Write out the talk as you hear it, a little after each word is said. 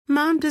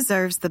Mom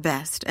deserves the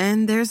best,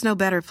 and there's no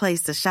better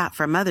place to shop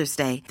for Mother's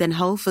Day than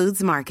Whole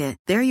Foods Market.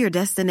 They're your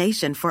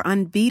destination for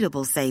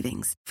unbeatable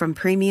savings, from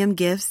premium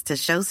gifts to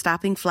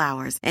show-stopping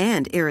flowers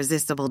and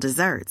irresistible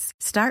desserts.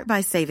 Start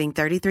by saving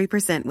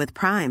 33% with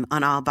Prime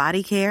on all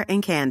body care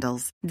and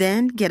candles.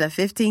 Then get a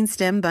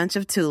 15-stem bunch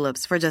of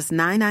tulips for just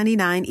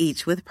 $9.99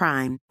 each with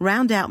Prime.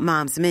 Round out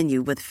Mom's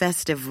menu with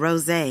festive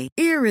rosé,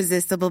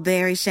 irresistible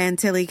berry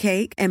chantilly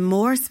cake, and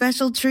more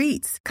special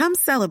treats. Come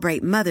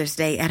celebrate Mother's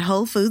Day at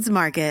Whole Foods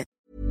Market.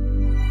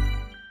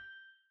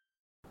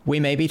 We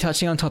may be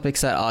touching on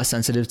topics that are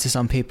sensitive to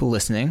some people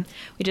listening.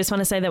 We just want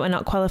to say that we're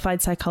not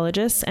qualified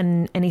psychologists,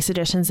 and any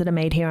suggestions that are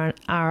made here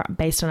are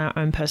based on our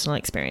own personal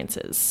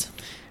experiences.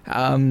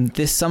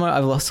 This summer,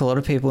 I've lost a lot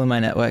of people in my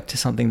network to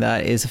something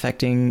that is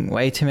affecting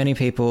way too many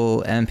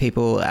people and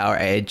people our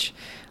age.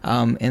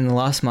 In the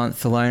last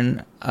month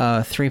alone,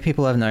 3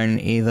 people I've known,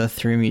 either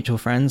through mutual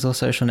friends or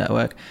social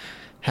network,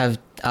 have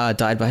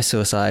died by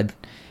suicide.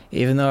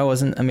 Even though I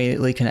wasn't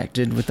immediately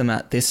connected with them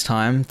at this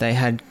time, they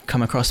had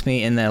come across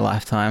me in their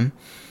lifetime.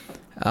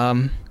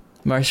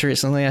 Most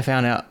recently, I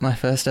found out my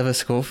first ever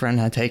school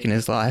friend had taken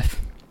his life.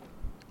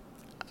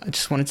 I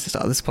just wanted to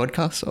start this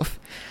podcast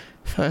off,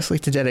 firstly,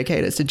 to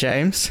dedicate it to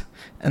James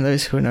and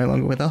those who are no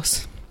longer with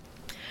us.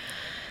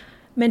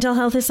 Mental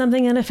health is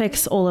something that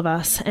affects all of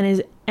us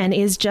and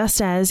is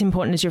just as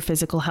important as your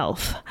physical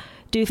health.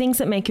 Do things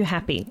that make you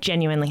happy,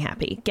 genuinely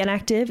happy. Get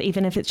active,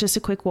 even if it's just a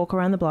quick walk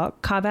around the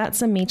block. Carve out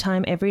some me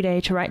time every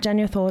day to write down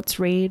your thoughts,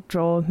 read,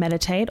 draw,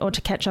 meditate, or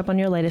to catch up on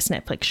your latest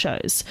Netflix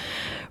shows.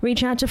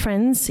 Reach out to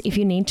friends if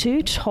you need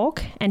to,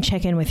 talk and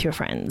check in with your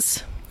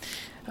friends.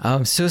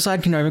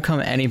 Suicide can overcome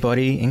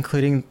anybody,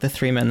 including the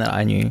 3 men that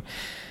I knew.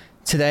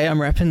 Today, I'm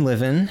repping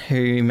Livin,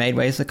 who made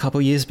waves a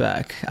couple years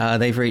back.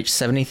 They've reached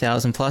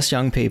 70,000 plus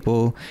young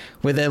people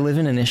with their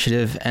Livin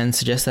initiative and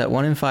suggest that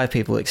 1 in 5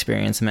 people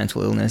experience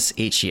mental illness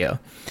each year.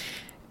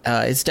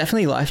 It's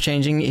definitely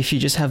life-changing if you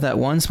just have that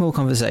one small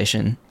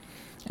conversation.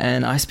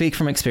 And I speak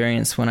from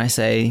experience when I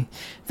say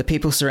the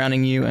people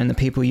surrounding you and the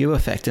people you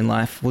affect in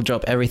life will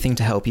drop everything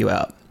to help you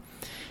out.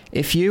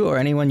 If you or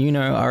anyone you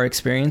know are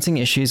experiencing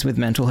issues with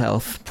mental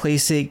health,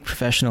 please seek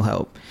professional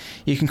help.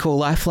 You can call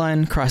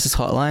Lifeline Crisis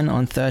Hotline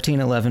on 13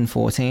 11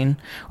 14,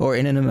 or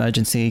in an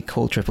emergency,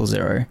 call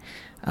 000.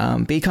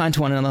 Be kind to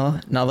one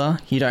another.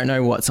 You don't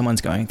know what someone's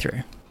going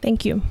through.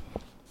 Thank you.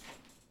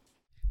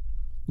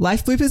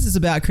 Life Bloopers is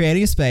about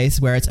creating a space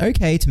where it's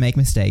okay to make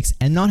mistakes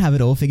and not have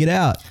it all figured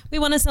out. We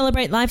want to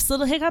celebrate life's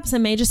little hiccups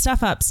and major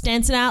stuff-ups,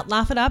 dance it out,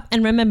 laugh it up,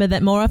 and remember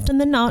that more often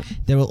than not,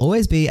 there will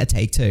always be a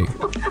take 2.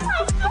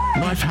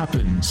 Life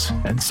happens,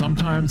 and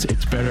sometimes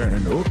it's better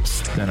an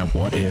oops than a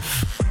what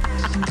if.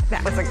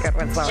 That was a good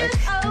one, sorry.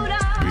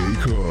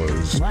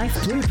 Because Life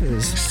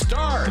Bloopers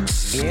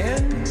starts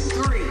in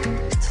 3,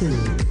 2.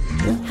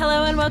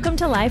 Hello and welcome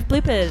to Life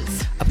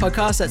Bloopers, a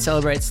podcast that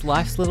celebrates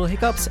life's little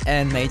hiccups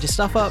and major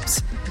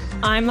stuff-ups.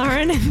 I'm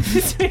Lauren, and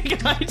this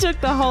week I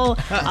took the whole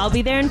I'll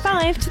be there in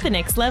 5 to the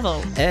next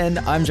level. And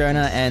I'm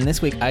Jonah, and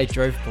this week I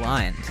drove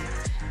blind.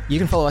 You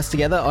can follow us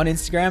together on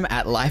Instagram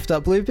at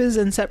life.bloopers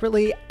and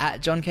separately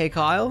at John K.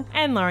 Kyle.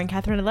 And Lauren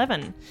Catherine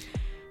 11.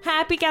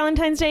 Happy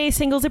Valentine's Day,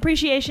 Singles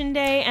Appreciation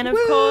Day, and of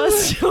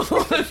course, to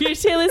all of you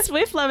Taylor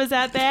Swift lovers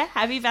out there,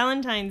 happy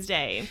Valentine's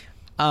Day.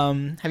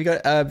 Have you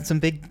got some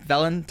big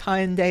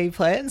Valentine Day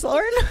plans,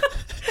 Lauren?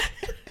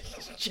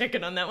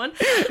 Checking on that one.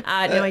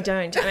 No, I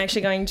don't. I'm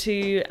actually going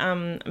to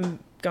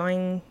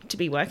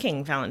be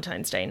working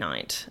Valentine's Day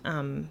night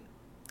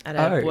at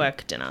a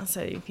work dinner.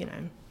 So, you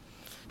know,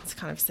 it's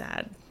kind of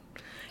sad.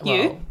 Well,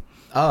 you?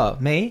 Oh,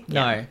 me?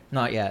 Yeah. No,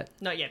 not yet.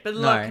 Not yet, but a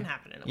lot can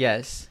happen in a week.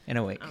 Yes, in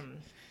a week.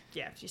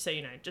 Yeah, so,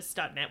 you know, just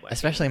start networking.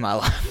 Especially my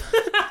life.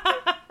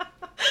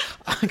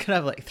 I'm going to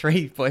have like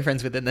 3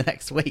 boyfriends within the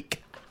next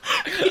week.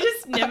 You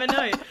just never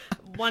know.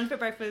 1 for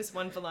breakfast,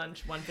 1 for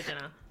lunch, 1 for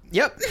dinner.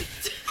 Yep.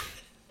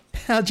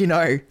 How'd you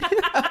know?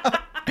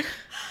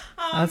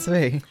 That's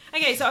me.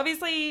 Okay, so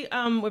obviously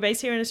we're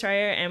based here in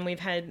Australia, and we've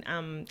had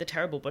the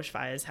terrible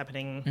bushfires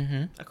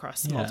happening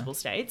across multiple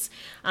states.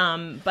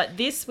 But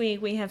this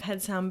week we have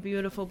had some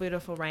beautiful,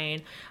 beautiful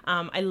rain.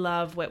 I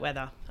love wet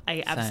weather.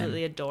 I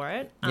absolutely adore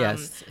it.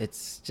 Yes,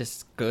 it's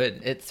just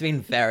good. It's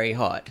been very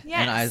hot.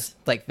 Yes. And I was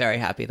like very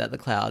happy that the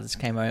clouds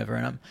came over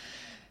and I'm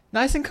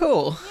nice and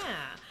cool.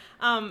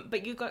 Yeah.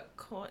 But you got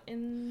caught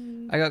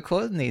in... I got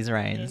caught in these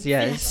rains,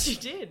 yes. Yes, you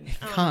did.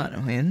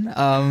 Can't win.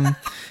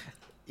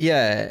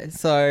 Yeah,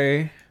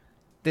 so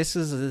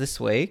this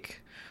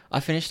week. I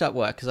finished up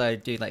work because I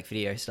do like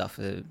video stuff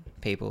for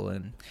people,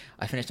 and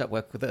I finished up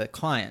work with a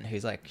client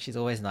who's like, she's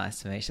always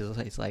nice to me. She's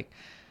always like,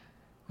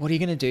 what are you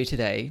going to do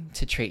today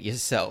to treat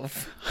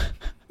yourself?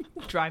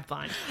 Drive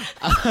blind.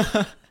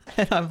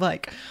 And I'm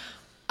like,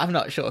 I'm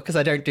not sure because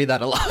I don't do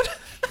that a lot.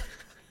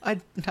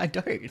 I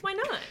don't. Why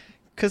not?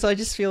 Because I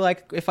just feel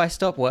like if I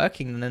stop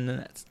working,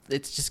 then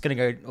it's just going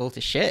to go all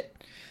to shit.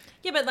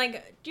 Yeah, but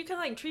like, you can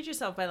like treat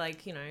yourself by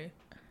like, you know,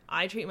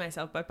 I treat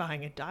myself by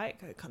buying a Diet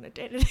Coke on a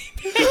day-to-day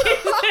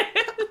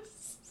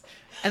basis.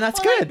 and that's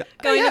Or, good. Like,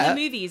 going yeah. to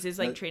the movies is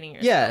like treating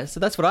yourself. Yeah, so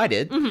that's what I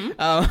did.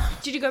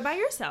 Did you go by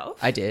yourself?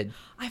 I did.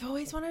 I've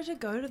always wanted to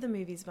go to the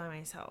movies by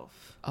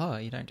myself. Oh,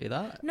 you don't do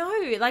that? No,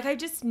 like I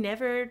just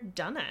never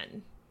done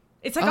it.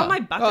 It's like on my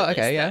bucket list.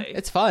 Okay, yeah, though.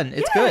 it's fun.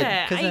 It's Yeah,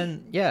 good because I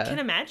then yeah, can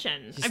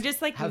imagine. I've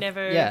just like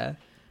never. Yeah,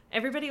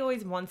 Everybody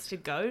always wants to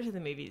go to the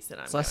movies that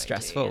I'm It's less going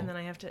stressful. to, and then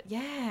I have to.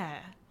 Yeah.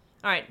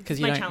 All right, 'Cause because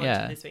you my don't- challenge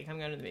yeah. for this week. I'm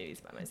going to the movies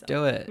by myself.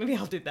 do it. Maybe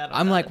I'll do that.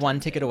 I'm like one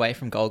ticket away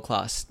from gold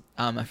class,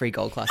 a free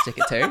gold class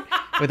ticket too,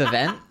 with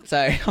Event. So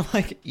I'm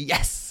like,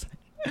 yes,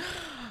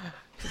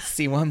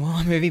 see one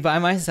more movie by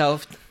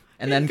myself,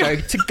 and then go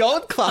to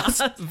gold class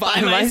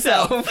by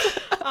myself.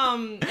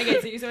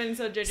 Okay, so you went and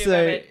saw Jojo So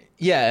Rabbit.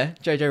 yeah,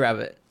 Jojo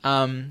Rabbit.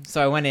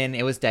 So I went in.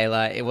 It was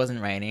daylight. It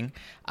wasn't raining.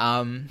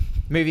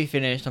 Movie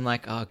finished. I'm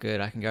like, oh, good.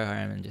 I can go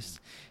home and just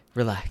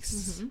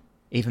relax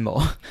even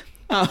more.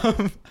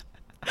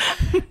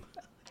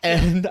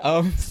 And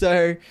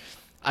so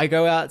I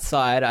go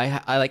outside. I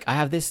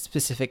have this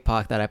specific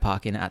park that I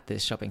park in at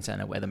this shopping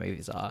center where the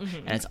movies are,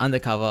 and it's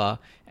undercover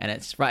and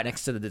it's right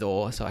next to the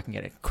door, so I can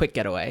get a quick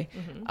getaway.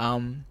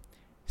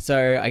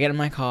 So I get in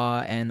my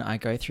car and I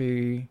go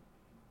through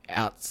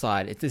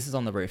outside. This is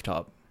on the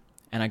rooftop,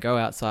 and I go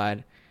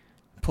outside,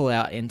 pull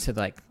out into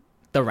like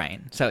the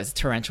rain. So it's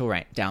torrential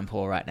rain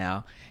downpour right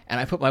now, and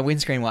I put my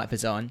windscreen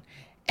wipers on,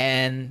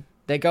 and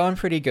they're going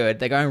pretty good.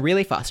 They're going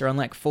really fast. They're on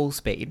like full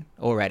speed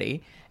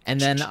already. And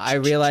then I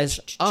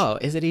realized, oh,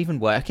 is it even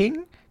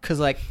working? Because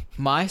like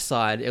my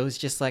side, it was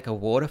just like a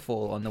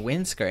waterfall on the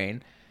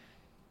windscreen.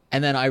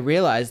 And then I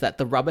realized that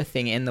the rubber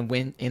thing in the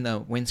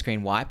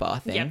windscreen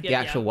wiper thing, the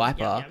actual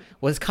wiper,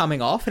 was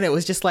coming off, and it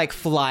was just like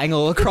flying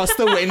all across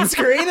the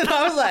windscreen. And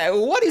I was like,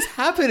 what is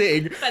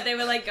happening? But they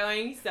were like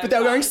going so. But they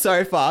were going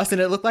so fast, and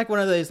it looked like one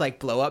of those like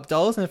blow up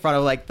dolls in front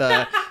of like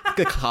the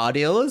car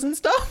dealers and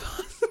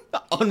stuff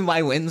on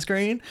my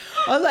windscreen.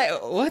 I was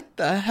like, what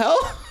the hell?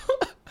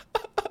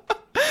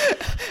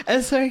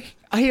 And so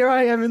here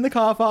I am in the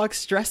car park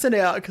stressing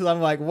out because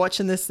I'm like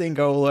watching this thing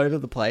go all over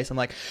the place. I'm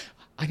like,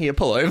 I need to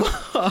pull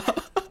over.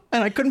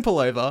 And I couldn't pull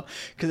over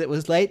because it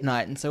was late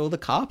night, and so all the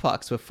car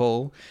parks were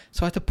full.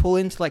 So I had to pull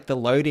into like the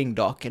loading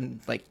dock and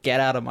like get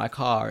out of my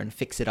car and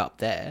fix it up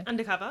there.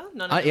 Undercover?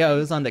 Yeah, it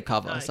was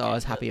undercover, so okay. I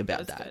was happy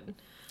about That's that. good.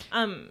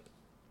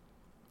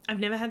 I've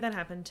never had that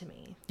happen to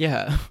me.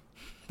 Yeah,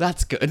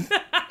 that's good.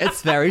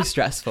 It's very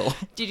stressful.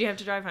 Did you have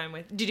to drive home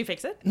with? Did you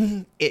fix it?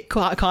 It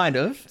kind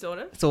of.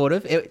 Sort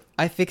of.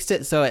 I fixed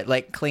it so it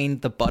like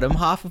cleaned the bottom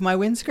half of my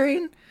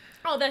windscreen.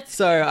 Oh, that's.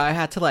 So I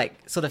had to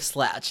like sort of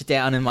slouch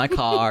down in my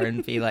car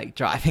and be like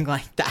driving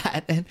like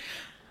that. And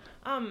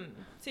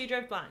So you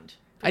drove blind?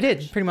 I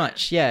did, pretty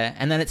much, yeah.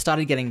 And then it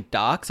started getting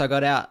dark. So I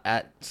got out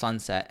at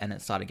sunset and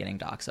it started getting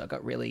dark. So it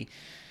got really,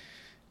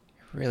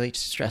 really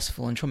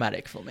stressful and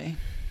traumatic for me.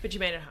 But you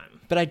made it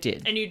home. But I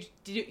did. And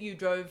you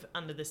drove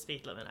under the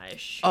speed limit, I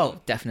assume. Oh,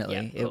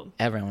 definitely. Yeah, cool.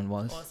 Everyone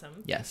was.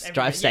 Awesome. Yes. Everyone,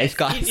 Drive safe,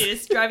 guys. It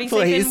is. Driving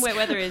safe in wet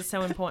weather is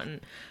so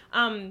important.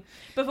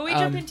 Before we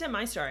jump into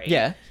my story.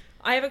 Yeah.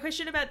 I have a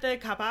question about the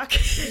car park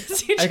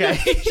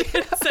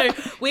situation. So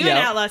we went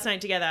out last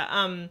night together,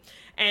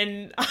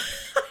 and I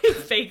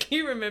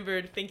vaguely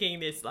remembered thinking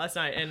this last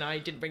night, and I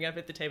didn't bring it up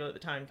at the table at the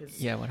time because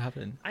what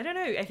happened? I don't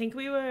know. I think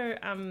we were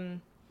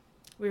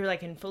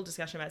like in full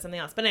discussion about something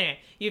else. But anyway,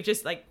 you've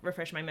just like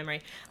refreshed my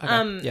memory.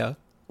 Okay. Yeah.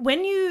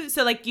 When you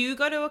you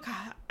go to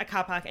a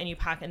car park and you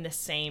park in the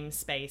same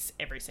space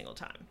every single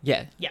time.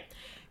 Yeah. Yeah.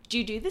 Do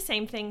you do the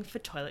same thing for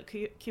toilet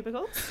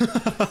cubicles?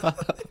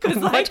 Because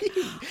like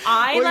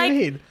What do you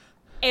mean?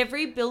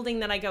 every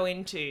building that I go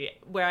into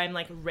where I'm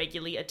like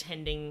regularly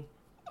attending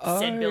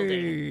said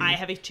building, I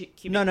have a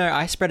cubicle. No,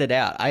 I spread it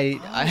out.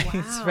 I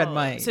Wow. spread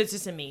my... So it's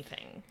just a me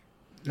thing.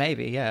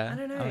 Maybe, yeah. I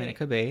don't know. I mean, it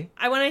could be.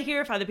 I want to hear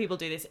if other people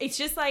do this. It's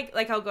just like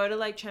I'll go to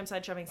like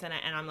Chermside Shopping Centre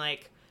and I'm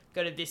like,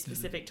 go to this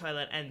specific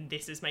toilet and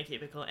this is my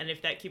cubicle. And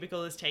if that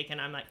cubicle is taken,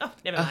 I'm like, oh,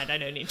 never mind. I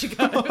don't need to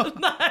go.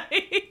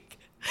 Like,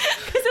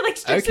 because it like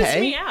stresses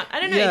me out. I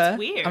don't know. Yeah. It's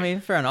weird. I mean,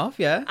 fair enough.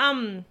 Yeah.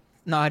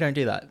 No, I don't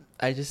do that.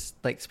 I just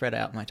like spread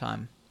out my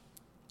time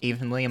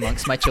evenly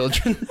amongst my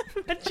children.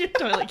 That's your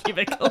toilet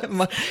cubicle.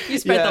 You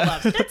spread the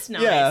love. That's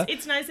nice. Yeah.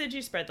 It's nice that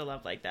you spread the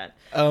love like that.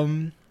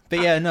 But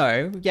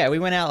yeah, we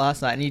went out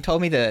last night, and you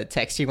told me to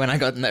text you when I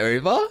got in the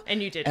Uber,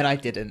 And you did. and I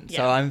didn't.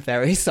 So Yeah. I'm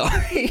very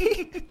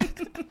sorry.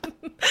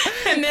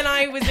 And then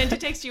I was meant to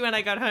text you when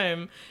I got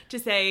home to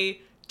say,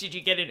 did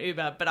you get an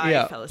Uber? But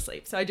I fell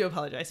asleep. So I do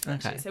apologize for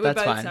that. Okay, So we're that's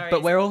both fine. sorry.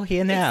 But we're all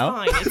here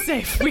now. It's fine. It's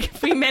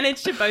safe. We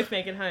managed to both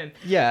make it home.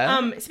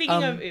 Yeah.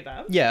 Speaking of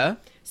Uber. Yeah.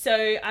 So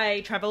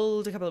I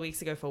traveled a couple of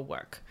weeks ago for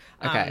work.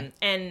 Okay.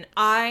 And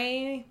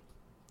I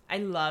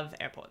love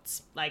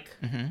airports. Like,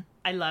 Mm-hmm.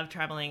 I love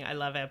traveling. I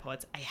love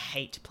airports. I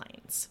hate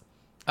planes.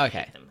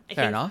 Okay. them.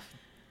 Fair enough.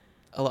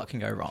 A lot can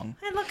go wrong.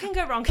 A lot can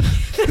go wrong.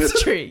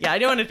 That's true. Yeah, I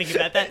don't want to think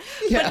about that.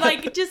 Yeah. But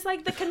like, just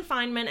like the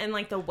confinement and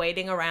like the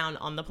waiting around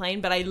on the plane.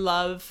 But I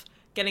love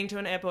getting to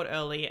an airport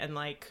early and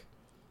like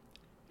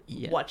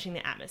watching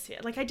the atmosphere.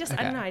 Like I Okay.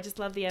 don't know, I just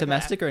love the airport.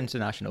 Domestic or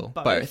international?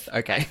 Both.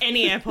 Okay.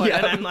 Any airport, Yeah.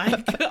 and I'm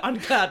like on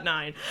cloud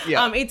nine.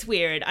 Yeah. It's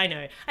weird. I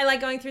know. I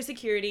like going through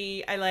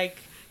security. I like,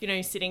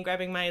 sitting,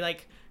 grabbing my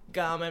like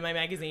gum and my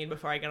magazine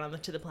before I get on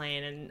to the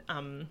plane,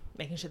 and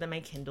making sure that my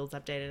Kindle's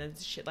updated and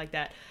shit like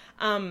that.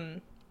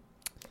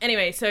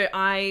 Anyway, so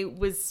I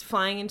was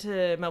flying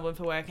into Melbourne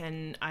for work,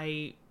 and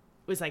I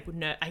was like,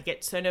 I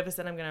get so nervous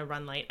that I'm going to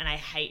run late, and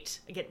I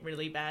get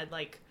really bad,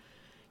 like,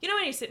 when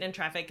you're sitting in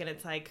traffic and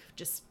it's like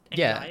just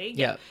anxiety.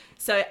 Yeah.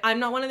 So I'm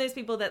not one of those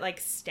people that like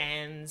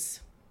stands,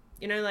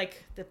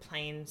 like the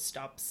plane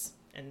stops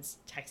and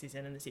taxis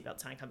in and the seatbelt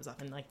sign comes off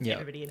and like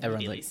everybody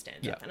immediately like,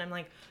 stands up. And I'm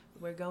like,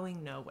 we're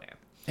going nowhere.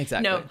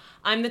 Exactly. No,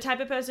 I'm the type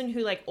of person who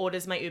like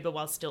orders my Uber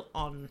while still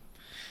on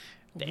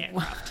the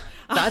aircraft.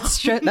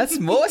 That's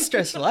more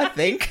stressful, I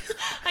think.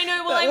 I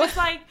know. Well, I was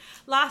like,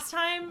 last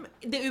time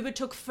the Uber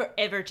took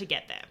forever to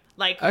get there.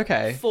 Like,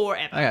 Okay.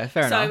 forever. Okay,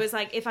 fair so I enough. was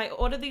like, if I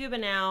order the Uber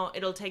now,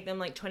 it'll take them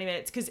like 20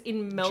 minutes. Because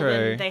in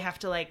Melbourne, True. they have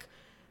to like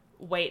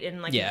wait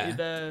in like Yeah. an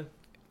Uber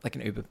Like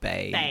an Uber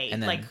bay. bay,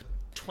 And then, like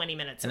 20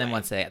 minutes and away. then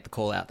once they at the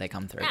call out, they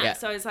come through. Yeah. Yeah.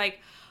 So I was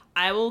like,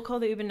 I will call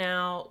the Uber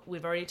now.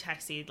 We've already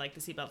taxied. Like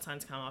the seatbelt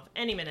signs come off.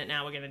 Any minute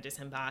now, we're going to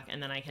disembark.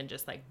 And then I can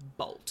just like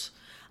bolt.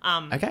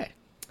 Okay.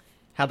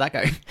 How'd that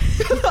go?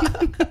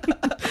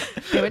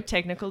 There were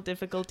technical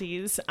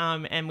difficulties,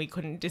 and we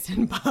couldn't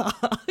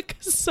disembark.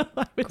 So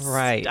I was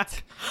Great.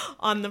 stuck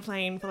on the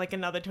plane for like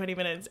another 20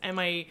 minutes. And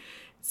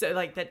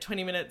that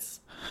 20 minutes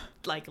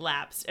like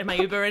lapsed. And my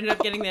Uber ended up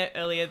getting there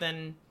earlier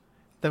than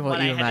Than what what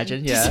you I had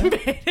imagine, yeah.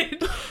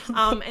 anticipated.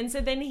 And so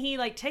then he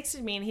like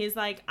texted me and he's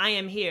like, I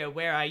am here.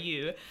 Where are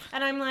you?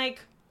 And I'm like,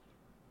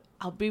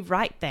 I'll be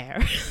right there.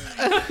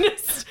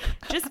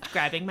 just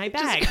grabbing my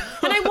bag.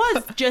 And I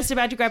was just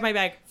about to grab my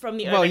bag from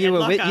the Well, you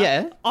overhead were with, locker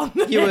yeah. on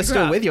the You were still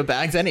aircraft. with your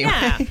bags anyway.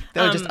 Yeah.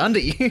 They were just under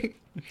you.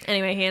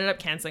 Anyway, he ended up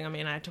cancelling on me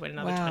and I had to wait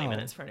another 20 Wow.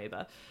 minutes for an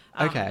Uber.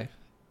 Okay.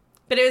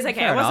 But it was okay.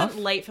 Fair I wasn't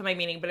enough. late for my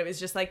meeting, but it was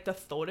just like the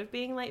thought of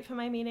being late for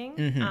my meeting.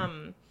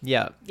 Mm-hmm.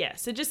 Yeah. Yeah,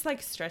 so just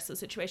like stressful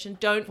situation.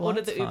 Don't Well,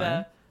 order the that's Uber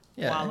fine.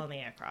 Yeah. while on the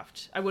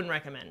aircraft. I wouldn't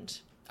recommend.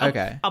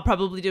 Okay. I'll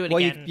probably do it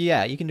Well, again,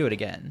 you can do it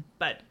again.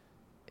 but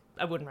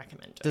I wouldn't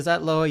recommend it. Does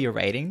that lower your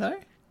rating though?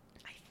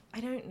 I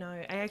don't know.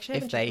 I actually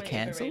If haven't they checked my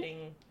Uber cancel?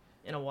 rating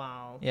in a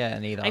while. Yeah,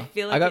 neither. I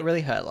feel I like got it-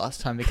 really hurt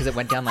last time because it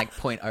went down like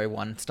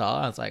 0.01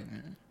 star. I was like,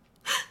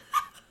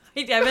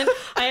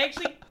 I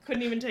actually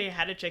couldn't even tell you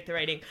how to check the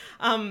rating.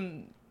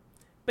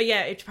 But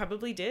yeah, it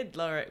probably did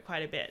lower it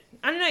quite a bit.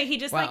 I don't know. He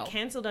just Wow. like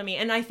cancelled on me,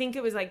 and I think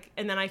it was like,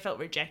 and then I felt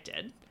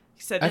rejected.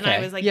 So then I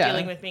Okay, was like yeah.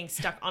 dealing with being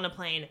stuck on a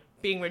plane,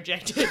 being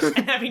rejected,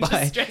 and having to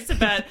Bye. stress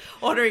about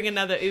ordering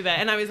another Uber.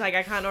 And I was like,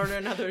 I can't order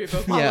another Uber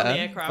while on the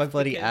aircraft. by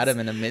bloody because- Adam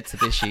in a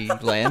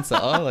Mitsubishi Lancer.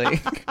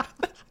 Like,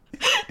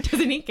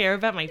 Doesn't he care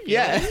about my feelings?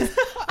 yeah,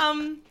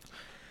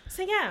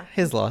 So yeah,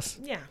 his loss.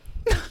 yeah.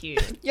 Thank you.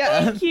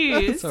 Yeah, Thank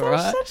you. that's all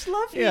right. Such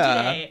love for you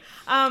Yeah.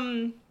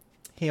 today.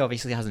 He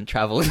obviously hasn't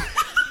travelled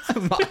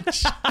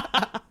much.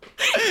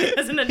 Doesn't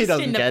doesn't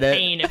understand the get it.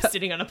 pain of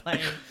sitting on a plane.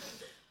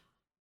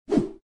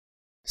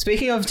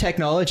 Speaking of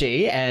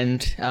technology and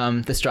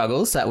the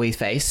struggles that we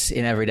face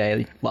in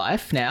everyday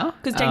life now,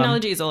 Because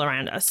technology is all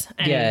around us.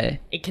 And yeah.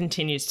 it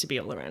continues to be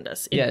all around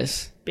us. It's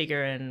yes,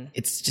 bigger and...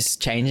 it's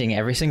just changing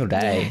every single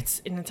day.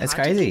 it's It's hard to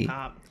crazy. keep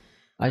up.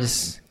 I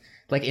just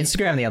like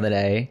Instagram the other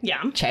day.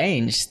 Yeah.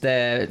 Changed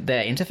their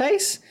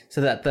interface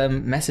so that the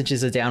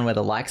messages are down where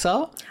the likes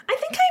are. I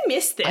think I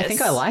missed this. I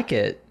think I like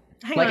it.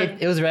 Hang like on.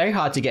 it was very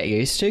hard to get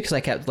used to because I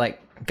kept like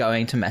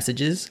going to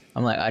messages.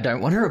 I'm like, I don't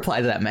want to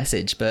reply to that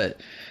message, but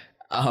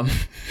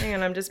Hang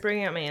on, I'm just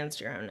bringing up my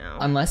Instagram now.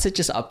 unless it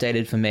just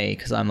updated for me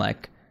because I'm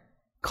like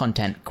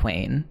content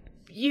queen.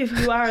 You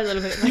are a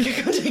little bit like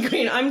a content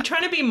queen. I'm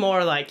trying to be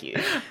more like you.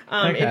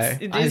 Okay.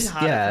 It is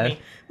harder yeah. for me.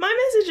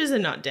 My messages are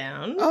not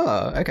down.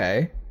 Oh,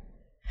 okay.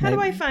 How do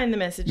I find the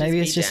messages? Maybe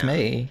be it's just down?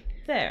 me.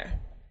 There.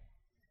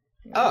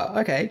 Oh,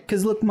 okay.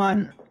 Because look,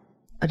 mine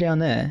are down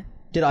there.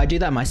 Did I do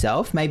that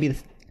myself? Maybe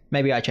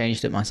I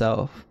changed it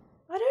myself.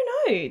 I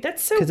don't know.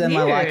 That's so weird. Because then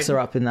my likes are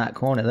up in that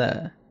corner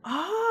there.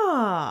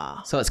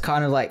 Ah. So it's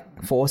kind of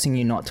like forcing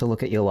you not to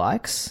look at your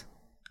likes.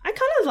 I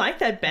kind of like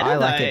that better, I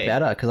like though. it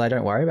better because I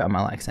don't worry about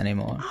my likes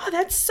anymore. Oh,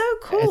 that's so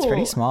cool. It's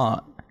pretty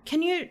smart.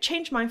 Can you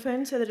change my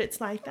phone so that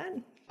it's like that?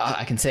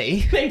 I can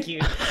see. Thank you.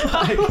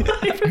 I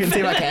can see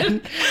if I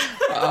can.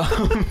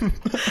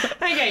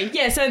 Okay,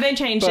 yeah, so they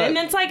changed it. And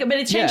it's like, but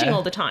it's changing Yeah.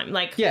 all the time.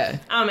 Like, Yeah.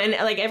 and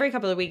like every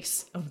couple of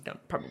weeks, no,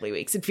 probably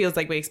weeks. It feels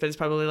like weeks, but it's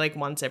probably like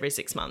once every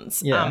 6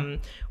 months. Yeah.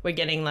 We're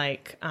getting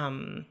like,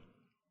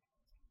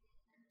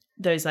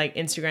 those like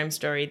Instagram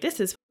story. This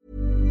is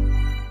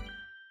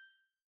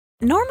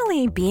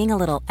Normally, being a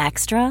little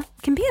extra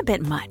can be a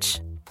bit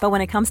much. But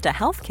when it comes to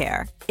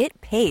healthcare, it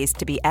pays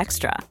to be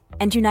extra.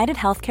 And United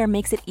Healthcare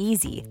makes it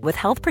easy with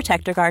Health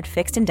Protector Guard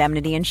fixed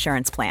indemnity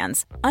insurance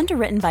plans.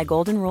 Underwritten by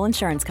Golden Rule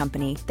Insurance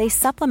Company, they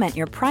supplement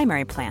your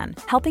primary plan,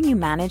 helping you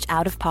manage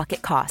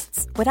out-of-pocket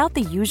costs without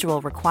the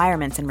usual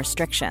requirements and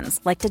restrictions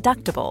like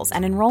deductibles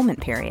and enrollment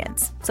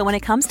periods. So when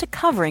it comes to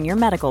covering your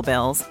medical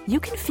bills,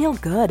 you can feel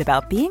good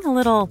about being a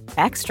little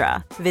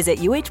extra. Visit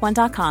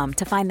uh1.com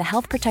to find the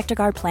Health Protector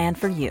Guard plan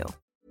for you.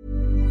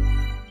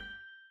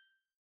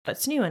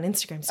 It's new on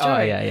Instagram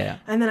story. Oh, yeah.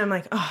 And then I'm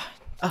like,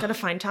 I've got to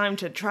find time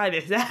to try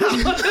this out.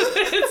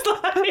 It's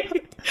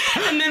like,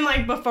 and then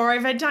like before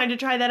I've had time to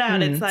try that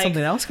out, it's like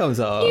something else comes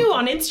up. new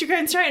on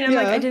Instagram story. And I'm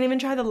like, I didn't even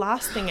try the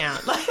last thing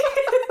out. Like,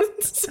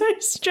 it's so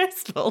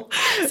stressful.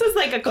 So it's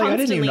like a constantly... I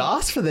didn't even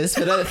ask for this,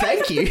 but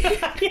thank you.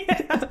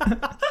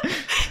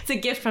 It's a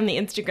gift from the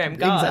Instagram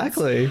gods.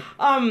 Exactly.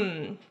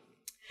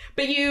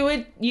 But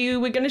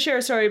you were going to share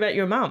a story about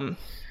your mum.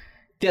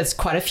 There's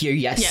quite a few,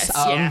 yes. Yes,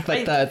 yeah.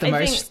 But the I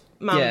most... think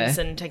mums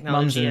and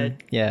technology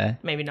are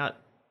maybe not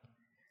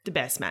the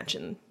best match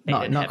in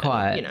not heaven,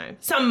 quite. You know,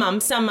 some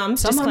mums,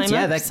 disclaimer,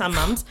 yeah, some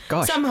mums.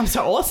 Gosh. Some mums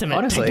are awesome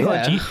Honestly, at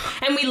technology.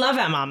 yeah. And we love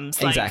our mums.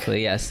 Like,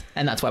 exactly, yes.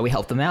 And that's why we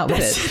help them out with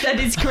it.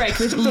 That is correct,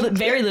 with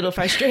very little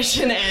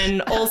frustration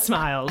and all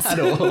smiles. At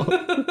all.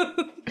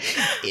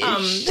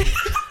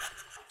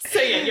 So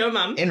yeah, your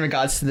mum. In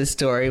regards to this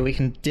story, we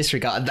can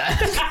disregard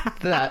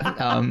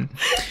that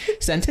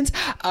sentence.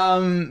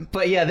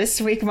 But yeah,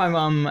 this week my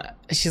mum,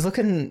 she's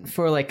looking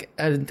for like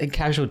a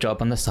casual job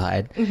on the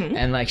side,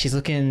 and like she's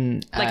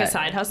looking like a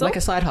side hustle. Like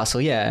a side hustle,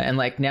 yeah. And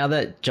like now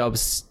that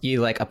jobs you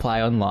like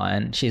apply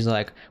online, she's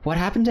like, "What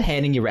happened to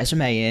handing your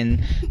resume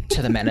in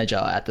to the manager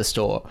at the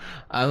store?"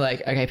 I'm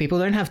like, "Okay, people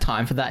don't have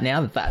time for that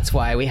now. That's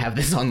why we have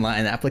this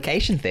online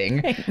application thing.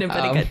 Ain't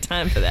nobody got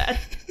time for that."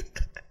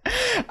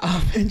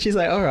 And she's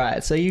like, all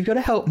right, so you've got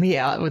to help me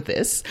out with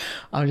this.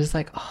 I was just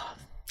like, oh.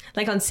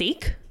 Like on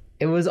Seek?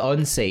 It was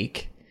on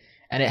Seek.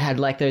 And it had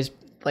like those,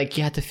 like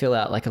you had to fill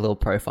out like a little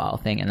profile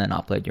thing and then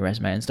upload your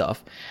resume and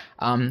stuff.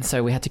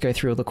 So we had to go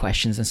through all the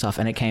questions and stuff.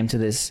 And it came to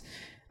this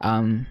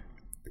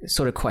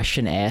sort of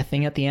questionnaire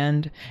thing at the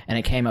end. And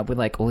it came up with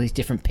like all these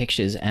different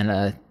pictures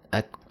and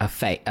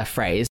a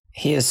phrase.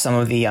 Here's some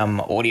of the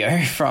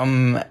audio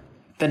from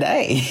the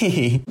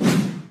day.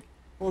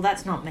 Well,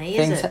 that's not me,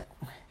 is it?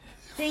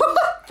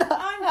 What the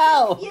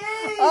hell?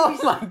 Oh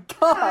my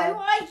god. No,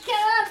 I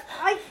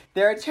can't.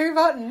 There are two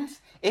buttons.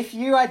 If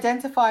you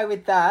identify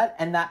with that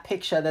and that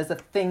picture, there's a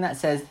thing that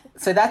says,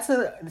 so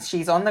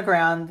she's on the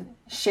ground,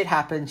 shit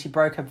happened, she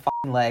broke her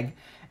fucking leg,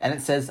 and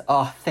it says,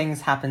 oh, things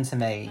happened to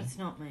me. That's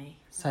not me.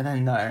 So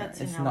then no,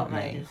 That's it's not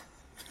me.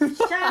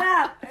 Shut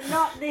up.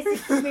 Not this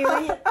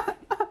experience.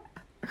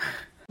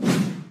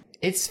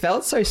 It's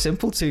felt so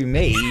simple to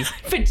me.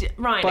 But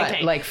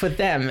okay. like for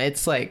them,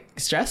 it's like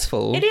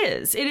stressful. It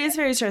is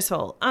very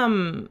stressful.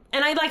 And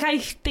I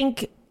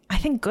think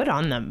good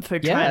on them for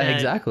trying to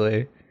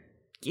exactly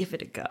give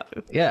it a go.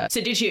 Yeah. So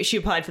did she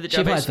applied for the job?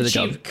 She applied for the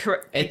job. The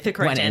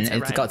correct answer,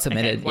 it right? got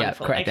submitted. Okay, yeah,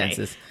 correct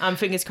answers.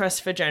 Fingers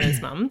crossed for Jonah's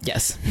mum.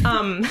 Yes.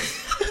 My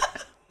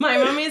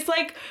mum is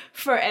like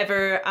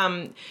forever.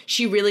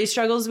 She really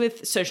struggles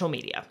with social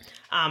media.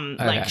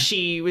 Like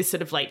she was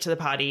sort of late to the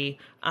party.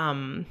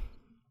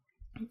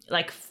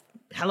 Like,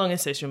 how long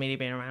has social media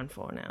been around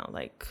for now?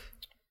 Like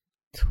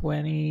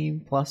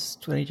 20,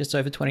 just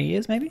over 20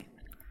 years, maybe?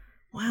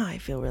 Wow, I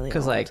feel really old.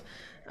 Because, like,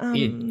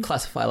 you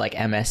classify, like,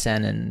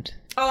 MSN and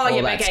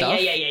all that stuff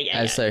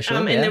as social.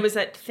 And there was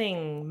that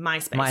thing,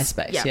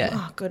 MySpace. Yeah.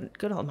 Oh,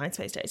 good old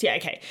MySpace days. Yeah,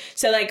 okay.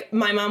 So, like,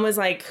 my mum was,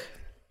 like,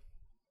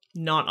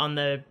 not on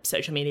the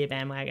social media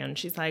bandwagon.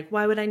 She's like,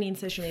 why would I need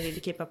social media to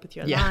keep up with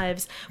your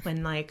lives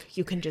when, like,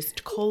 you can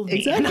just call me?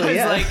 Exactly, and I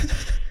was like,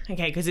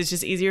 okay, because it's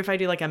just easier if I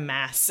do, like, a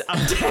mass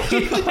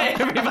update to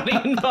everybody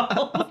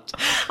involved.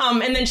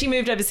 And then she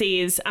moved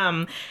overseas.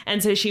 And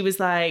so she was,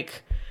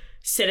 like,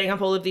 setting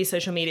up all of these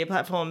social media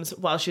platforms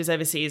while she was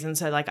overseas. And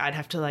so, like, I'd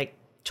have to, like,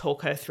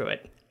 talk her through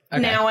it.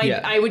 Okay, now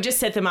I would just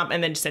set them up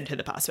and then just send her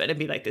the password and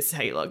be like, this is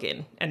how you log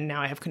in. And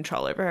now I have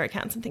control over her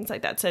accounts and things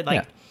like that. So,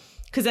 like...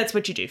 because that's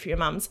what you do for your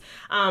mums.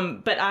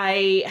 But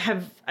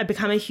I've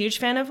become a huge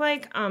fan of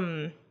like,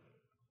 and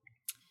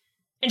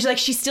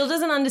she still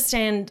doesn't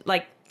understand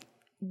like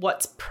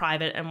what's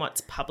private and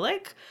what's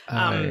public.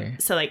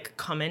 So like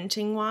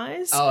commenting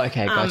wise. Oh,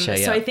 okay. Gotcha.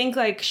 So I think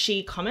like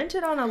she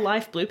commented on a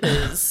life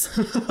bloopers.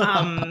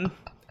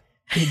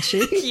 Did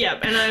she? Yep.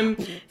 And I'm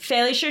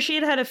fairly sure she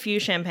had a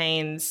few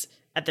champagnes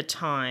at the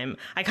time.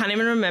 I can't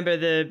even remember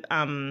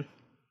the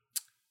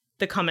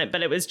comment,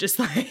 but it was just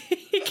like,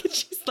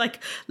 she's like,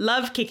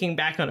 love kicking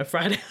back on a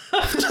Friday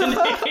afternoon.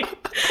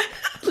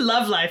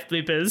 Love life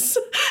bloopers.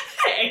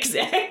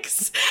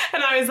 XX.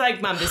 And I was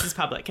like, Mum, this is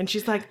public. And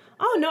she's like,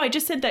 oh, no, I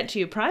just sent that to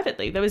you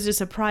privately. There was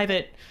just a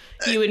private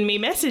you and me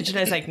message. And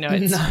I was like, no,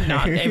 it's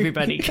not.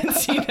 Everybody can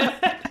see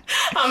that.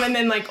 And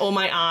then like all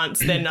my aunts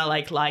then are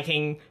like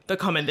liking the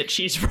comment that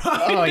she's wrote.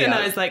 Oh, yeah. And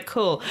I was like,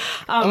 cool.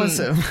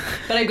 Awesome.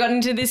 But I got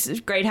into this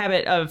great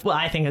habit of, well,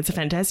 I think it's a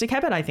fantastic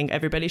habit. I think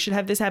everybody should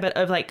have this habit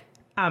of like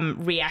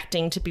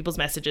reacting to people's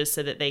messages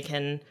so that they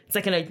can, it's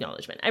like an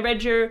acknowledgement. I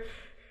read your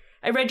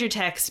read your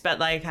text, but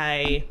like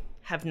I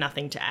have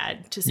nothing to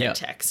add to said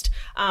text.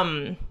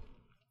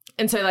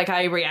 And so like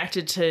I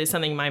reacted to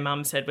something my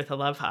mum said with a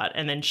love heart,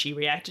 and then she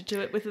reacted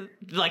to it with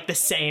like the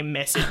same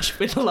message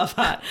with a love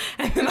heart.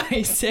 And then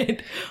I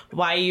said,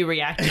 why are you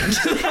reacting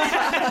to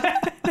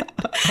that?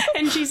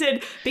 And she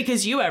said,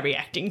 because you are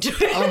reacting to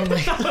it. Oh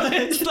my God.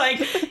 It's like,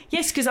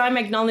 yes, because I'm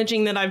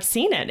acknowledging that I've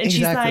seen it. And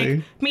she's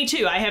like, me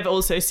too, I have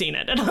also seen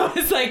it. And I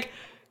was like,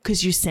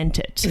 because you sent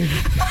it.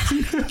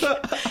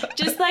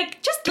 just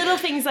little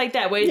things like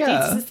that where it's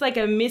just like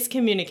a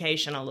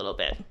miscommunication a little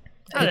bit.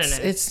 I don't know.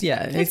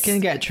 It can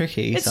get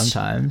tricky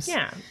sometimes.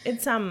 Yeah,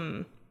 it's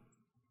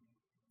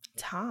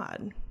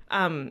hard.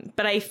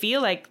 But I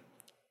feel like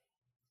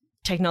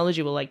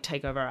technology will like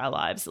take over our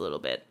lives a little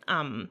bit.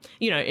 And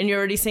you're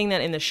already seeing that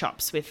in the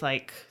shops with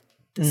like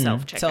the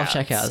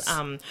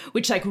self-checkouts.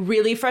 Which like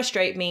really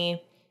frustrate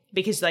me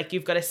because like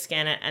you've got to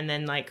scan it and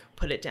then like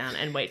put it down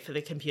and wait for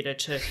the computer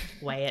to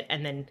weigh it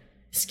and then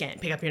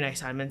pick up your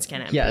next item and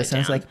scan it. Yeah, it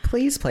sounds like,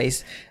 please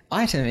place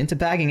item into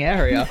bagging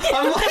area.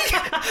 I'm like,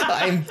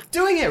 I'm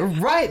doing it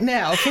right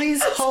now.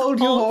 Please hold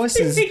your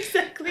horses.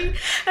 Exactly.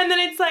 And then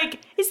it's like,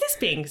 is this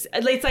being,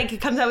 it's like,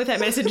 it comes out with that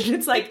message and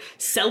it's like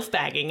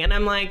self-bagging. And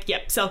I'm like,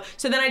 yep. So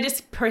then I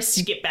just press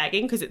skip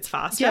bagging because it's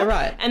faster. Yeah,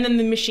 right. And then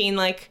the machine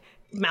like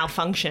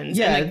malfunctions.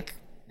 Yeah. And,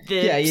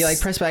 like, you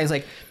like press bag, it's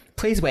like,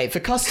 please wait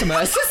for customer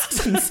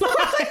assistance.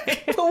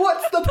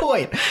 What's the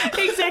point?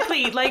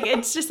 Exactly. Like,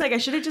 it's just like, I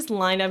should have just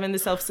lined up in the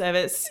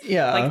self-service.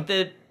 Yeah. Like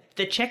the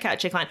checkout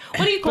chick line.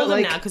 What do you call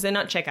them now? Because they're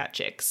not checkout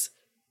chicks.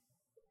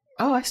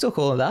 Oh, I still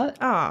call them that.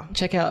 Oh.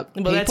 Checkout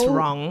people? Well, that's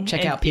wrong.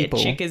 Checkout people.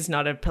 Yeah, chick is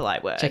not a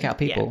polite word. Checkout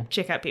people.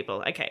 Yeah, checkout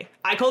people. Okay.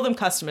 I call them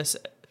customer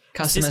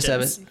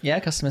service.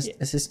 Yeah, customer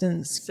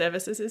assistants.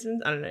 Service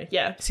assistants? I don't know.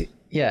 Yeah.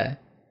 Yeah.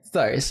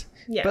 Those.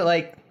 Yeah.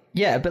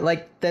 But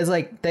like, there's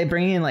like, they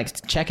bring in like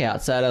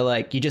checkouts that are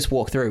like, you just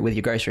walk through with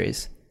your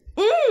groceries.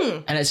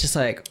 And it's just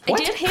like,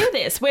 what? I did hear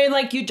this, where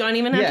like you don't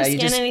even have to scan you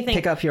just anything.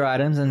 Pick up your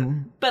items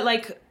and... But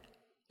like,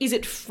 is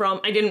it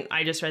from...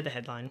 I just read the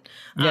headline.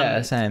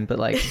 Yeah, same. But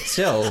like,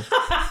 still,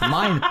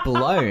 mind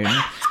blown.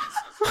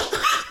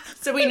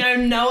 So we know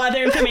no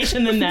other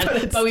information than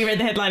that, but we read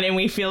the headline and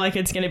we feel like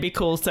it's going to be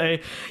cool. So,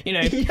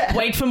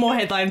 wait for more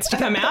headlines to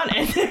come out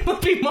and then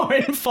we'll be more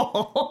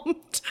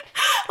informed.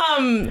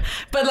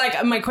 But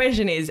like, my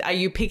question is, are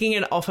you picking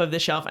it off of the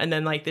shelf and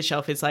then like the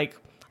shelf is like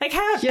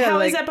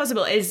how is that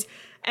possible?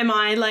 Am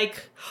I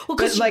like... Well,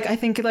 but like, I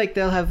think like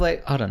they'll have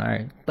like, I don't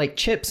know, like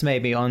chips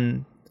maybe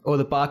on, or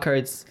the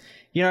barcodes,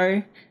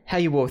 how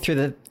you walk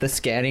through the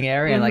scanning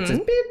area and like just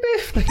beep,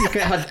 beep, like you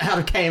go out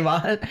of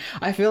Kmart.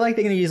 I feel like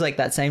they're going to use like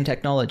that same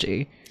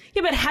technology.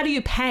 Yeah, but how do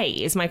you pay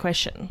is my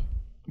question.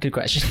 Good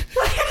question.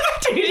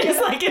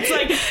 It's like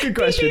good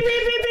question. Beep,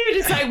 beep, beep, beep.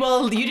 It's like,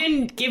 well, you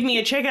didn't give me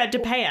a checkout to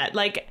pay at.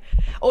 Like,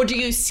 or do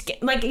you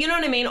like, you know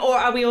what I mean? Or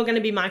are we all going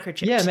to be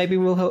microchipped? Yeah, maybe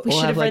we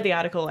should have read the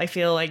article. I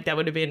feel like that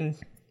would have been...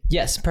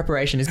 Yes,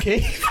 preparation is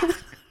key.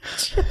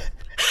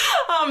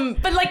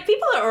 But like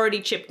people are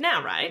already chipped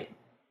now, right?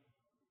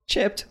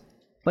 Chipped?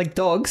 Like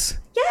dogs?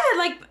 Yeah,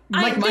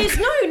 there's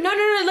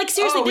no. Like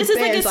seriously, this is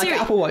like a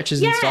like Apple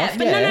Watches and stuff.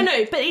 But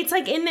no. But it's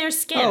like in their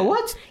skin. Oh,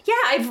 what?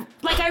 Yeah,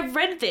 I've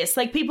read this.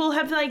 Like people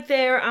have like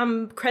their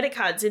credit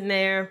cards in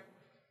their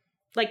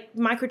like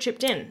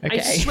microchipped in. Okay.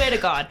 I swear to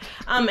God.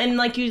 And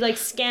like you like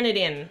scan it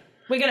in.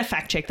 We're gonna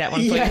fact check that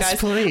one for you guys. Yes,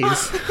 please.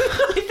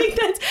 I think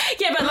that's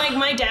but like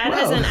my dad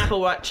has an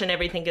Apple Watch and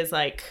everything is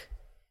like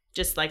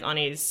just like on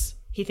his.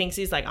 He thinks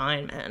he's like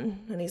Iron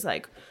Man and he's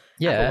like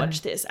Apple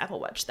Watch this, Apple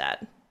Watch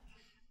that.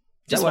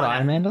 Is that what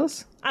Iron Man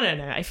does? I don't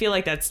know. I feel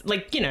like that's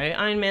like,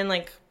 Iron Man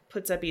like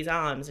puts up his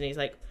arms and he's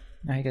like...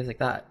 No, he goes like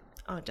that.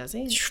 Oh, does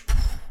he?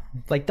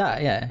 Like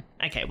that, yeah.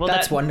 Okay, well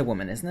that's Wonder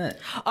Woman, isn't it?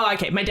 Oh,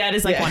 okay. My dad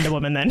is like Wonder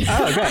Woman then.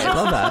 Oh, great. I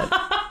love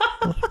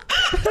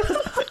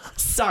that.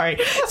 Sorry.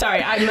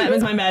 That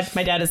was my bad.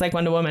 My dad is like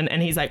Wonder Woman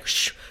and he's like,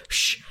 shh,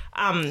 shh.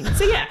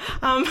 So yeah,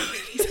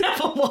 he's an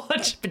Apple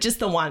Watch, but just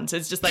the one. So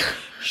it's just like,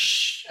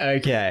 shh.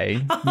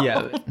 Okay.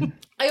 Yeah.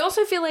 I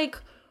also feel like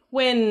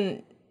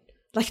when...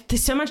 Like,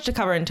 there's so much to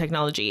cover in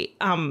technology,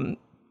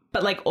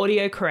 but, like,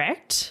 audio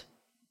correct.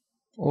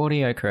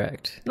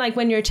 Like,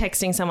 when you're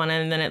texting someone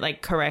and then it,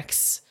 like,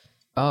 corrects.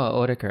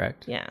 Oh,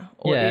 autocorrect. Yeah.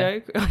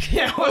 Audio.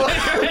 Yeah,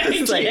 autocorrect.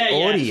 It's like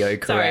audio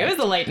correct. Sorry, it was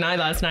a late night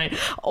last night.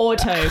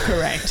 Auto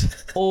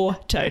correct.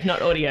 Auto,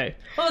 not audio.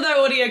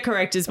 Although audio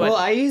correct is what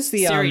I use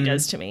the Siri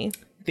does to me.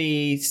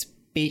 The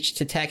speech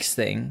to text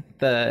thing,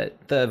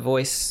 the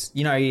voice,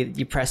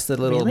 you press the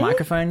little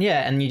microphone,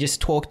 and you just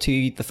talk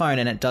to the phone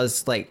and it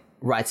does, like,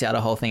 writes out a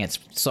whole thing. It's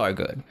so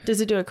good.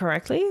 Does it do it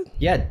correctly?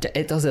 Yeah,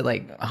 it does it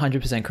like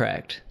 100%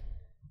 correct.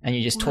 And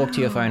you just talk to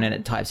your phone and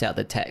it types out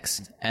the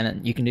text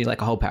and you can do like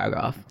a whole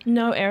paragraph.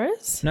 No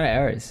errors? No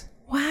errors.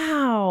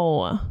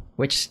 Wow.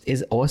 Which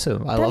is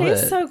awesome. I love it. That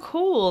is so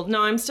cool.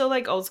 No, I'm still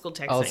like old school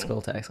texting. Old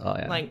school text. Oh,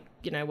 yeah. Like,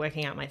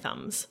 working out my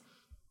thumbs.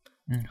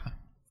 Okay.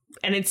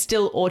 And it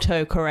still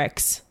auto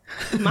corrects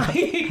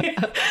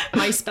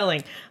my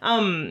spelling.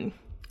 Or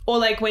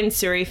like when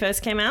Siri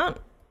first came out.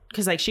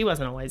 Because, like, she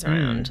wasn't always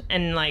around.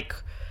 And, like,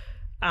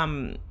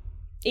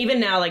 even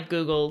now, like,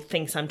 Google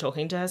thinks I'm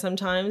talking to her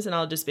sometimes, and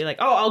I'll just be like,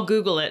 oh, I'll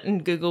Google it,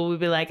 and Google will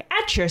be like,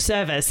 at your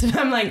service. And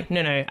I'm like,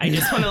 no, I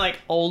just want to, like,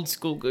 old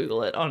school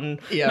Google it on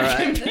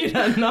my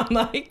computer, not,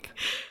 like,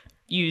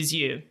 use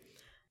you.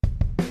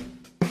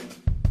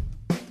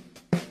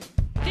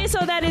 This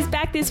or That is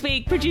back this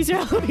week. Producer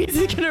Eloise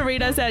is going to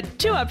read us out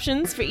 2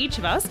 options for each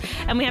of us,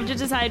 and we have to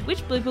decide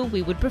which blooper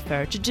we would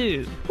prefer to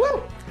do.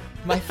 Woo!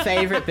 My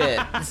favourite bit.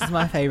 This is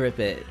my favourite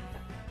bit.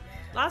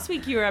 Last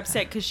week you were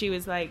upset because she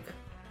was like,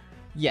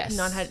 yes,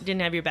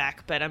 didn't have your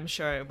back, but I'm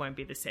sure it won't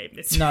be the same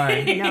this No,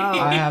 week. No.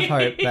 I have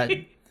hope that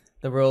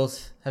the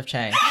rules have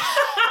changed.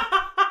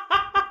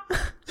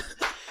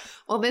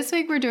 Well, this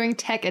week we're doing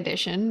tech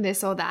edition,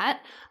 this or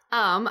that.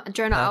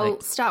 Jonah,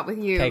 I'll start with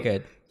you. Okay,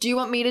 good. Do you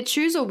want me to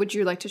choose, or would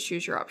you like to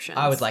choose your options?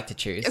 I would like to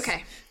choose.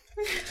 Okay.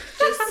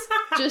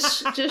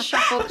 just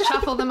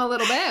shuffle them a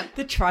little bit.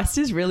 The trust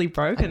is really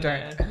broken.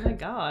 Don't. Oh my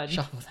god.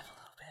 Shuffle them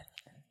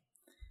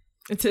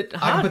a It's a little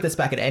bit. I can put this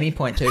back at any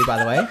point too, by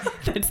the way.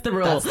 That's the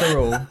rule. That's the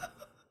rule.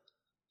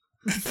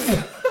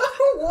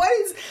 What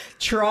is...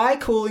 Try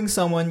calling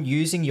someone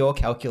using your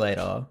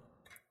calculator.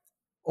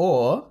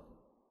 Or...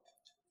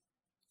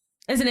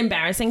 Is it an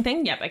embarrassing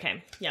thing? Yep,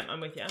 okay. Yep, I'm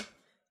with you.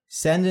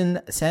 Send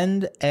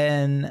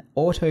an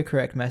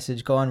autocorrect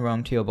message gone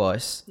wrong to your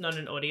boss. Not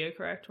an audio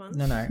correct one?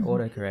 No,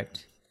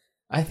 autocorrect.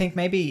 I think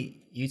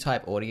maybe you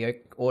type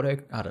auto,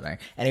 I don't know.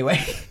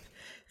 Anyway,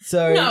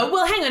 so... No,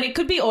 well, hang on. It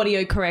could be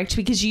audio correct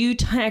because you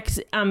text,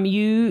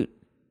 you...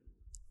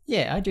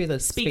 Yeah, I do the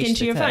speak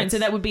into your phone, so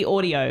that would be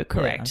audio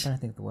correct. Yeah, I'm trying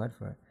to think of the word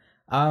for it.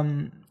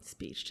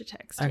 Speech to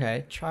text.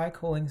 Okay, try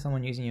calling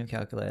someone using your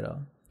calculator.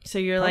 So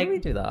you're How like... do we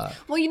do that?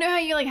 Well, you know how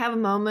you like have a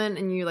moment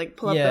and you like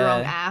pull up the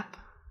wrong app?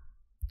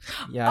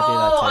 Yeah, I do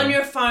that too. On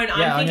your phone.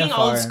 Yeah, I'm thinking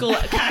old school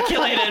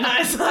calculator, and I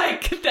was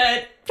like,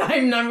 that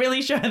I'm not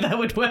really sure that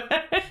would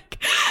work.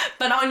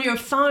 But on your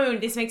phone,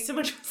 this makes so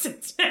much more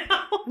sense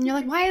now. And you're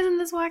like, why isn't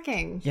this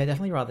working? Yeah,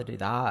 definitely rather do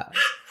that.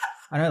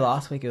 I know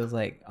last week it was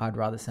like, I'd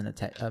rather send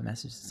a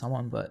message to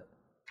someone, but...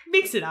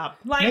 Mix it up.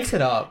 Like, Mix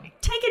it up.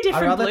 Take a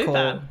different blooper.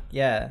 Call,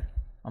 yeah,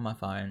 on my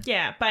phone.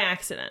 Yeah, by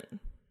accident.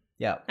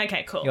 Yeah.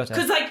 Okay, cool. Your turn.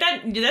 Because like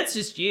that's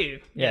just you.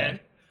 Yeah. You know?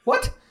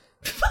 What?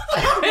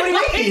 What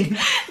do you mean?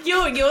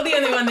 You're the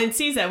only one that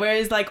sees that,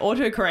 whereas like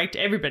autocorrect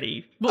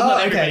everybody. Well,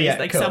 not everybody. Yeah,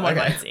 like cool, someone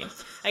okay. might see.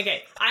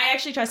 Okay, I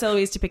actually trust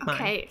Eloise to pick mine.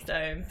 Okay.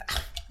 So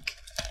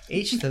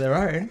Each to their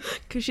own.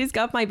 because she's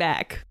got my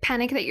back.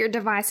 Panic that your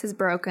device is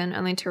broken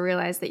only to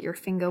realize that your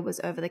finger was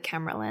over the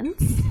camera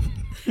lens.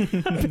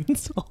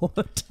 Happens all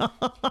the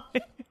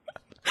time.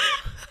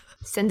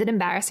 Send an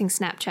embarrassing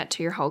Snapchat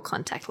to your whole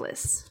contact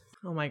list.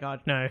 Oh my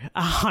god, no.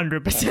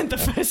 100% the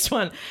first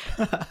one.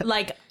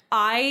 Like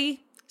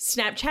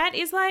Snapchat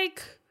is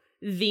like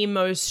the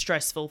most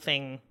stressful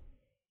thing.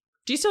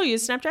 Do you still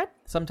use Snapchat?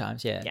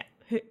 Sometimes, yeah.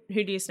 Yeah.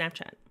 Who do you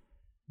Snapchat?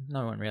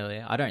 No one really.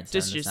 I don't send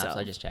Just the yourself. snaps.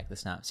 I just check the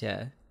snaps,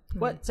 yeah.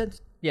 What?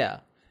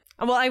 Yeah.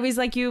 Well, I was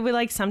like, you were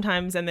like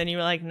sometimes, and then you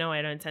were like, no,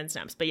 I don't send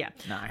snaps. But yeah.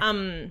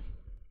 No.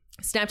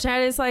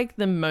 Snapchat is like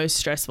the most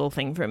stressful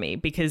thing for me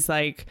because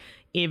like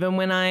even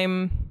when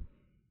I'm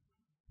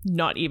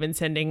not even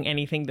sending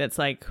anything that's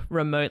like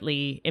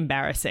remotely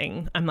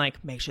embarrassing, I'm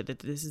like, make sure that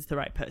this is the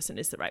right person.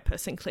 Is the right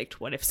person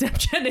clicked? What if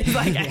Snapchat is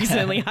like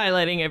accidentally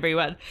highlighting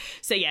everyone?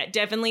 So yeah,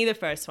 definitely the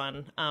first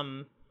one,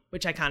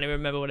 which I can't even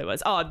remember what it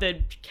was. Oh,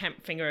 the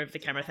finger over the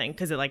camera thing,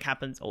 because it like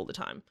happens all the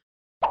time.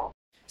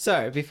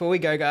 So before we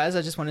go, guys,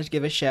 I just wanted to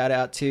give a shout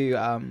out to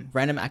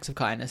Random Acts of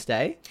Kindness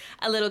Day.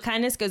 A little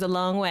kindness goes a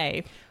long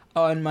way.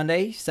 On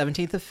Monday,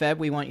 17th of Feb,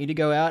 we want you to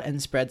go out and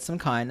spread some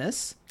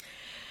kindness.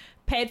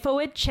 Pay it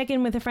forward, check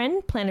in with a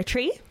friend, plant a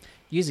tree.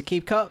 Use a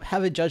keep cup,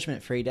 have a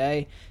judgment-free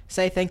day.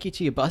 Say thank you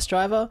to your bus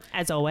driver.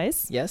 As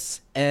always. Yes.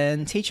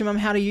 And teach your mum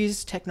how to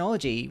use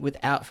technology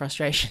without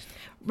frustration.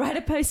 Write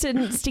a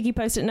sticky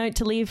post-it note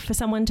to leave for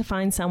someone to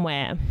find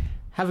somewhere.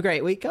 Have a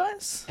great week,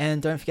 guys.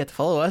 And don't forget to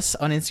follow us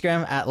on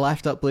Instagram at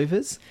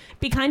life.bloopers.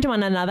 Be kind to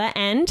one another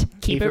and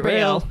keep it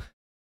real.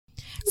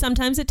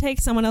 Sometimes it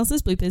takes someone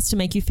else's bloopers to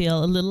make you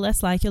feel a little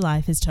less like your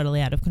life is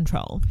totally out of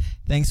control.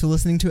 Thanks for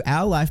listening to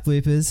our life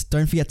bloopers.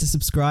 Don't forget to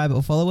subscribe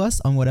or follow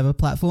us on whatever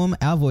platform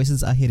our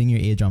voices are hitting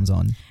your eardrums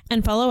on.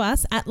 And follow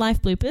us at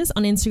Life Bloopers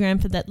on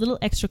Instagram for that little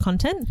extra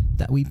content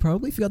that we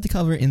probably forgot to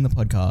cover in the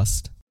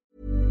podcast.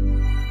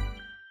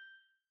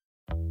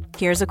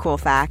 Here's a cool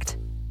fact.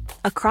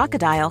 A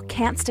crocodile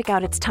can't stick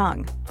out its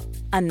tongue.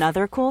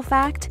 Another cool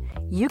fact,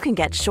 you can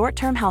get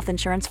short-term health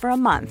insurance for a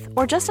month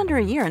or just under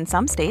a year in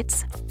some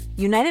states.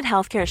 United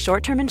Healthcare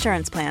short-term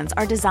insurance plans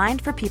are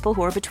designed for people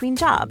who are between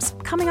jobs,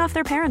 coming off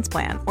their parents'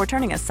 plan, or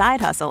turning a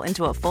side hustle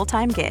into a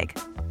full-time gig.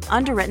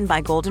 Underwritten by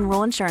Golden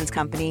Rule Insurance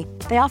Company,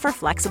 they offer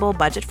flexible,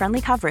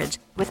 budget-friendly coverage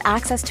with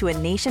access to a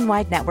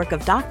nationwide network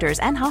of doctors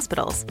and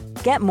hospitals.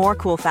 Get more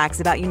cool facts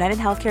about United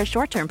Healthcare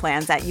short-term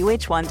plans at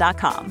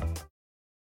uh1.com.